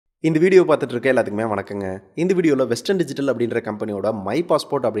இந்த வீடியோ பார்த்துட்டு இருக்க எல்லாத்துக்குமே வணக்கங்க. இந்த வீடியோவில் வெஸ்டர்ன் டிஜிட்டல் அப்படின்ற கம்பெனியோட மை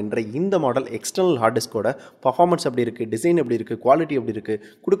பாஸ்போர்ட் அப்படின்ற இந்த மாடல் எக்ஸ்டர்னல் ஹார்ட் டிஸ்கோட பர்ஃபார்மன்ஸ் எப்படி இருக்குது, டிசைன் எப்படி இருக்குது, குவாலிட்டி எப்படி இருக்குது,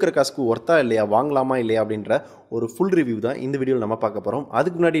 கொடுக்குற காசுக்கு ஒர்த்தா இல்லையா, வாங்கலாமா இல்லையா அப்படின்ற ஒரு ஃபுல் ரிவ்யூ தான் இந்த வீடியோவில் நம்ம பார்க்க போகிறோம்.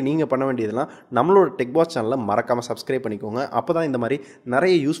 அதுக்கு முன்னாடி நீங்கள் பண்ண வேண்டியதெல்லாம் நம்மளோட டெக்பாஸ் சேனலை மறக்காமல் சப்ஸ்கிரைப் பண்ணிக்கோங்க. அப்போ தான் இந்த மாதிரி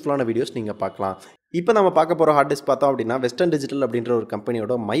நிறைய யூஸ்ஃபுல்லான வீடியோஸ் நீங்கள் பார்க்கலாம். இப்போ நம்ம பார்க்க போகிற ஹார்ட் டிஸ்க் பார்த்தோம் அப்படின்னா வெஸ்டர்ன் டிஜிட்டல் அப்படின்ற ஒரு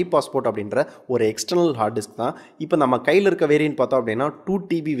கம்பெனியோட மை பாஸ்போர்ட் அப்படின்ற ஒரு எக்ஸ்டர்னல் ஹார்ட் டிஸ்க் தான். இப்போ நம்ம கையில் இருக்க வேரியன்ட் பார்த்தோம் அப்படின்னா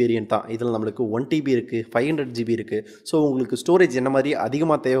 2TB வேரியன்ட் தான். இதில் நம்மளுக்கு 1TB இருக்குது, 500GB இருக்குது. ஸோ உங்களுக்கு ஸ்டோரேஜ் என்ன மாதிரி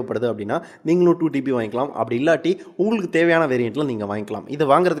அதிகமாக தேவைப்படுது அப்படின்னா நீங்களும் 2TB வாங்கிக்கலாம். அப்படி இல்லாட்டி உங்களுக்கு தேவையான வேரியண்ட்டில் நீங்கள் வாங்கிக்கலாம். இதை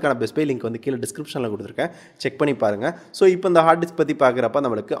வாங்குறதுக்கான பெஸ்ட் பை லிங்க் வந்து கீழே டிஸ்கிரிப்ஷனில் கொடுத்துருக்கேன், செக் பண்ணி பாருங்கள். ஸோ இப்போ இந்த ஹார்ட் டிஸ்க் பற்றி பார்க்குறப்ப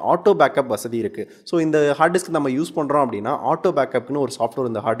நம்மளுக்கு ஆட்டோ பேக்கப் வசதி இருக்குது. ஸோ இந்த ஹார்ட் டிஸ்க் நம்ம யூஸ் பண்ணுறோம் அப்படின்னா ஆட்டோ பேக்கப்னு ஒரு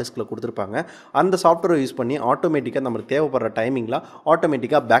சாஃப்ட்வேர் இந்த ஹார்ட் டிஸ்கில் கொடுத்துருப்பாங்க. அந்த சாஃப்ட்வேரை யூஸ் பண்ணி ஆட்டோமேட்டிக்காக நம்மளுக்கு தேவைப்படுற டைமிங்கில்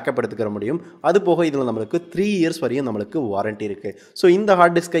ஆட்டோமேட்டிக்காக பேக்கப் எடுத்துக்கிற முடியும். அது போக இதில் நம்மளுக்கு 3 இயர்ஸ் வரையும் நம்மளுக்கு வாரண்ட்டி இருக்குது. ஸோ இந்த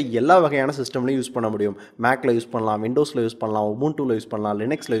ஹார்ட் டிஸ்க்கை எல்லா வகையான சிஸ்டம்லையும் யூஸ் பண்ண முடியும். மேக்கில் யூஸ் பண்ணலாம், விண்டோஸில் யூஸ் பண்ணலாம், உபுண்டுவில் யூஸ் பண்ணலாம்,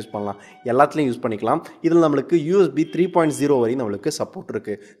 லினக்ஸில் யூஸ் பண்ணலாம், எல்லாத்துலேயும் யூஸ் பண்ணிக்கலாம். இதில் நம்மளுக்கு USB 3.0 வரையும் நம்மளுக்கு சப்போர்ட்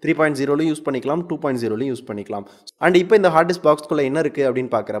இருக்குது. 3.0லையும் யூஸ் பண்ணிக்கலாம், 2.0லையும் யூஸ் பண்ணிக்கலாம். அண்ட் இப்போ இந்த ஹார்ட் டிஸ்க் பாக்ஸ்குள்ளே என்ன இருக்குது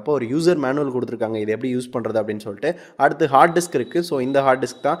அப்படின்னு பார்க்குறப்போ ஒரு யூசர் மேனுவல் கொடுத்துருக்காங்க, இது எப்படி யூஸ் பண்ணுறது அப்படின்னு சொல்லிட்டு. அடுத்து ஹார்ட் டிஸ்க் இருக்குது. ஸோ இந்த ஹார்ட்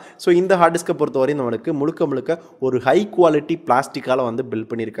டிஸ்க் தான். ஸோ இந்த ஹார்ட் டிஸ்க்கை பொறுத்தவரையும் நம்மளுக்கு முழுக்க ஒரு ஹை குவாலிட்டி பிளாஸ்டிக்கால் வந்து பில்ட்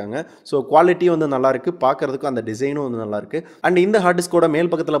பண்ணியிருக்காங்க. ஸோ குவாலிட்டியும் வந்து நல்லாயிருக்கு, பார்க்குறதுக்கும் அந்த டிசைனும் வந்து நல்லாயிருக்கு. அண்ட் இந்த ஹார்ட் டிஸ்கோட மேல்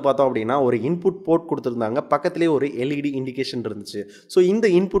பக்கத்தில் பார்த்தோம் அப்படின்னா ஒரு இன்புட் போர்ட் கொடுத்துருந்தாங்க, பக்கத்துலேயே ஒரு LED இண்டிகேஷன் இருந்துச்சு. ஸோ இந்த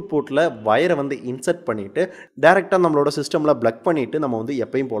இன்புட் போர்ட்டில் வயரை வந்து இன்சர்ட் பண்ணிவிட்டு டேரெக்டாக நம்மளோட சிஸ்டமில் ப்ளக் பண்ணிவிட்டு நம்ம வந்து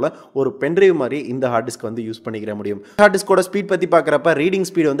எப்பயும் போல் ஒரு பென்ட்ரைவ் மாதிரி இந்த ஹார்ட் டிஸ்க் வந்து யூஸ் பண்ணிக்கிற முடியும். ஹார்ட் டிஸ்கோட ஸ்பீட் பற்றி பார்க்குறப்ப ரீடிங்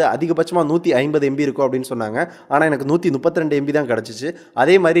ஸ்பீடு வந்து அதிகபட்சமாக 150 MB இருக்கும் அப்படின்னு சொன்னாங்க. ஆனால் எனக்கு 132 MB தான் கிடச்சிச்சு.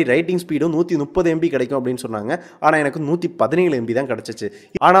 அதே மாதிரி ரைட்டிங் ஸ்பீடும் 130 MB கிடைக்கும் அப்படின்னு சொன்னாங்க. ஆனால் எனக்கு 117 MB தான் கிடச்சிச்சு.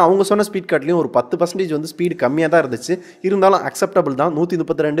 ஆனால் அவங்க சொன்ன ஸ்பீட் கார்ட்லையும் ஒரு 10% வந்து ஸ்பீடு கம்மியாக தான் இருந்துச்சு. இருந்தாலும் அக்செப்டபிள் தான்.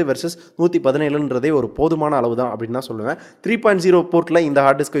 132 வெர்சஸ் 117ன்றதே ஒரு போதுமான அளவு தான் அப்படின்னு தான் சொல்லுவேன். 3.0 போர்ட்டில் இந்த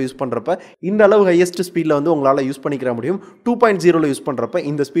ஹார்ட் டிஸ்கை யூஸ் பண்ணுறப்ப இந்த அளவு ஹையஸ்ட் ஸ்பீடில் வந்து உங்களால் யூஸ் பண்ணிக்கிற முடியும். 2.0ல யூஸ் பண்ணுறப்ப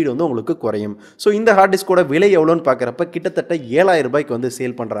இந்த ஸ்பீடு வந்து உங்களுக்கு குறையும். ஸோ இந்த ஹார்ட் டிஸ்கோட விலை எவ்வளோன்னு பார்க்குறப்ப கிட்டத்தட்ட 7000 ரூபாய்க்கு வந்து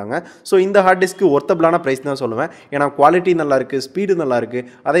சேல் பண்ணுறாங்க. ஸோ இந்த ஹார்ட் டிஸ்க்கு ஒர்த்தபிளான ப்ரைஸ் தான் சொல்லுவேன். ஏன்னா குவாலிட்டி நல்லாயிருக்கு, ஸ்பீடு நல்லாயிருக்கு,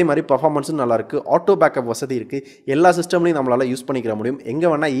 அதே மாதிரி பர்ஃபார்மன்ஸும் நல்லாயிருக்கு, ஆட்டோ பேக்கப் வசதி இருக்குது. எல்லா சிஸ்டம்லையும் நம்மளால் யூஸ் பண்ணிக்கிற முடியும். எங்கே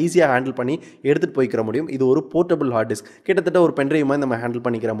வேணால் ஈஸியாக ஹேண்டில் பண்ணி எடுத்துகிட்டு போய்க்கிற முடியும். இது ஒரு போர்ட்டபிள் ஹார்ட் டிஸ்க், கிட்டத்தட்ட ஒரு பென்ட்ரைவ் மாதிரி நம்ம ஹேண்டில்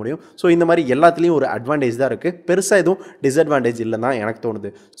பண்ணிக்கிற முடியும். ஸோ இந்த மாதிரி எல்லாத்துலேயும் ஒரு அட்வான்டேஜ் தான் இருக்குது. பெருசாக எதுவும் டிஸ்அட்வான்டேஜ் இல்லைன்னு தான் எனக்கு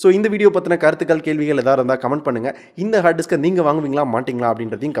தோணுது. ஸோ இந்த வீடியோ பற்றின கருத்துக்கள், கேள்விகள் எதாவது இருந்தால் கமெண்ட் பண்ணுங்கள். இந்த ஹார்ட் டிஸ்க்கை நீங்கள் வாங்குவீங்களா மாட்டிங்களா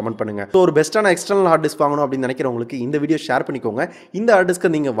அப்படின்றதையும் கமெண்ட் பண்ணுங்கள். ஸோ ஒரு பெஸ்ட்டான எக்ஸ்டர்னல் ஹார்ட் டிஸ்க் வாங்கணும் அப்படின்னு நினைக்கிறவங்களுக்கு இந்த வீடியோ ஷேர் பண்ணிக்கோங்க. இந்த ஹார்ட்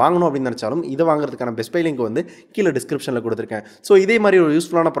டிஸ்க்கை நீங்கள் வாங்கணும் அப்படின்னு நினச்சாலும் இதை வாங்குறதுக்கான பெஸ்ட் பை லிங்க் வந்து கீழே டிஸ்கிரிப்ஷனில் கொடுத்துருக்கேன். ஸோ இதே மாதிரி ஒரு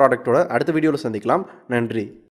யூஸ்ஃபுல்லான ப்ராடக்ட்டோட அடுத்த வீடியோவில் சந்திக்கலாம். நன்றி.